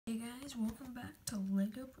guys, welcome back to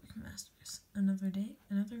LEGO Brickmasters. Another day,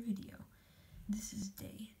 another video. This is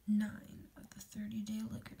day 9 of the 30-day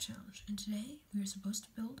LEGO challenge, and today we are supposed to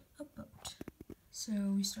build a boat. So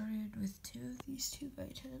we started with two of these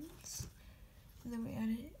 2x10s, and then we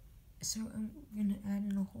added, so I'm going to add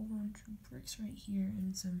in a whole bunch of bricks right here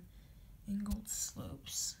and some angled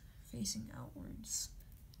slopes facing outwards,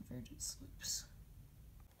 inverted slopes.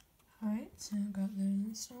 Alright, so I got those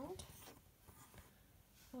installed.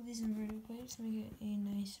 All these inverted plates make it a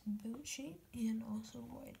nice boat shape and also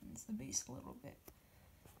widens the base a little bit.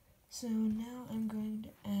 So now I'm going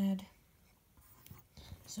to add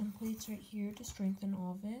some plates right here to strengthen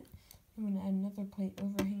all of it. I'm going to add another plate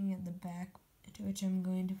overhanging at the back, to which I'm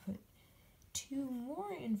going to put 2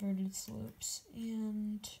 more inverted slopes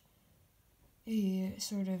and a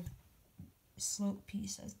sort of slope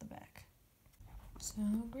piece as the back. So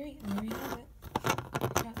great, there we have it.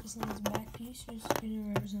 Got this nice back piece, which is going to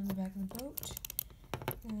represent the back of the boat.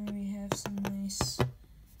 And then we have some nice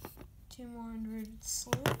 2 more inverted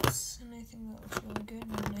slopes, and I think that looks really good.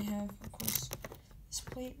 And then I have, of course, this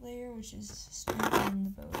plate layer, which is strengthening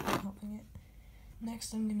the boat and helping it.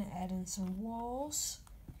 Next, I'm going to add in some walls,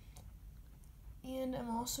 and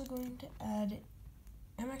I'm also going to add,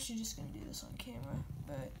 I'm actually just going to do this on camera,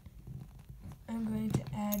 but I'm going to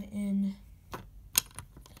add in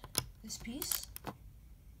this piece.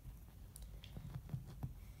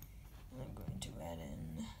 I'm going to add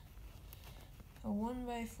in a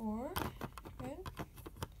 1x4, right?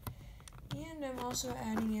 And I'm also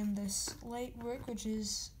adding in this light brick, which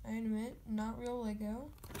is, I admit, not real LEGO,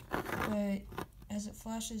 but as it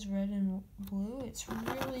flashes red and blue, it's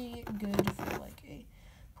really good for like a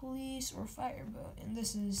police or fire boat, and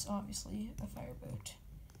this is obviously a fire boat.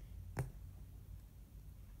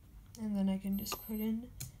 And then I can just put in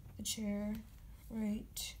the chair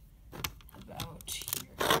right about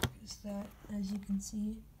here, because that, as you can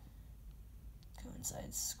see,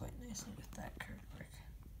 coincides quite nicely with that curved brick.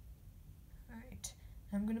 Alright,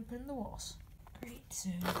 I'm going to put in the walls. Great, so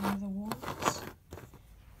here are the walls,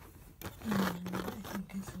 and I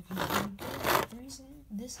think it's looking pretty good. The reason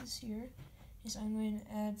this is here is I'm going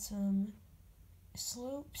to add some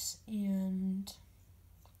slopes and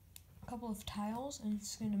a couple of tiles, and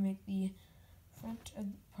it's going to make the front of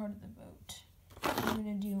part of the boat. What I'm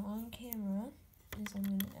going to do on camera is I'm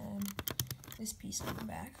going to add this piece on the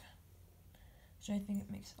back, which I think it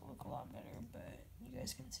makes it look a lot better, but you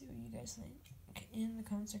guys can see what you guys think in the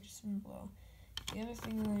comment section below. The other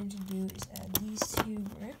thing I'm going to do is add these 2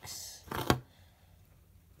 bricks,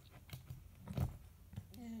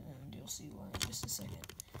 and you'll see why in just a second.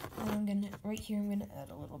 And I'm going to, right here, I'm going to add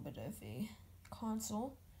a little bit of a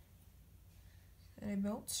console that I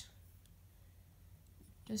built.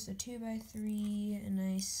 Just a 2x3, a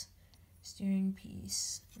nice steering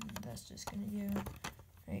piece, and that's just going to go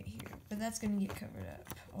right here. But that's going to get covered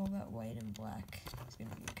up. All that white and black is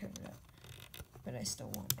going to get covered up. But I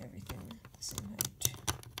still want everything the same height.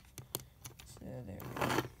 So there we go.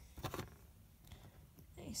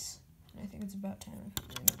 Nice. And I think it's about time I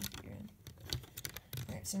put another gear in.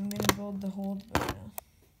 Alright, so I'm going to build the whole boat now.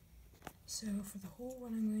 So for the hole,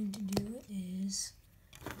 what I'm going to do is,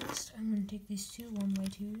 first I'm going to take these 2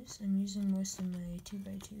 1x2s. I'm using most of my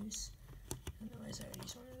 2x2s. Otherwise I would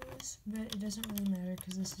use one of those. But it doesn't really matter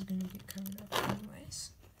because this is going to get covered up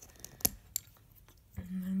anyways.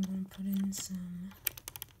 And I'm going to put in some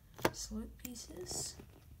slope pieces.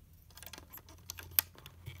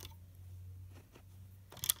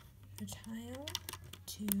 A tile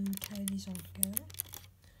to tie these all together.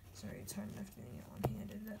 Sorry, it's hard enough doing it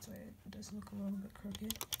one-handed, that's why it does look a little bit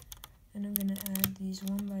crooked. And I'm going to add these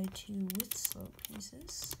 1x2 with slope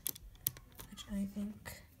pieces, which I think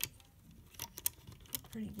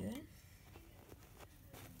look pretty good.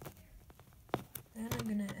 Then I'm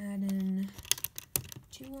going to add in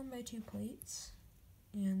 2 1x2 plates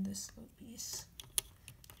and this slope piece,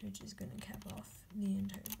 which is going to cap off the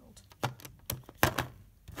entire build.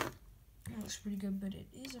 It looks pretty good, but it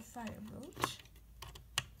is a fire boat,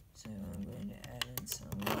 so I'm going to add in some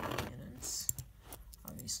water cannons,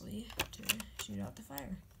 obviously, to shoot out the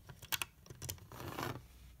fire.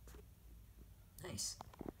 Nice.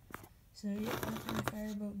 So yeah, that's my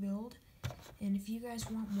fireboat build. And if you guys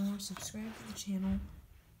want more, subscribe to the channel.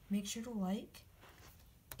 Make sure to like.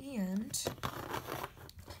 And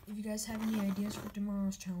if you guys have any ideas for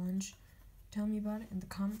tomorrow's challenge, tell me about it in the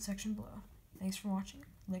comment section below. Thanks for watching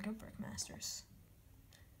LEGO Brickmasters.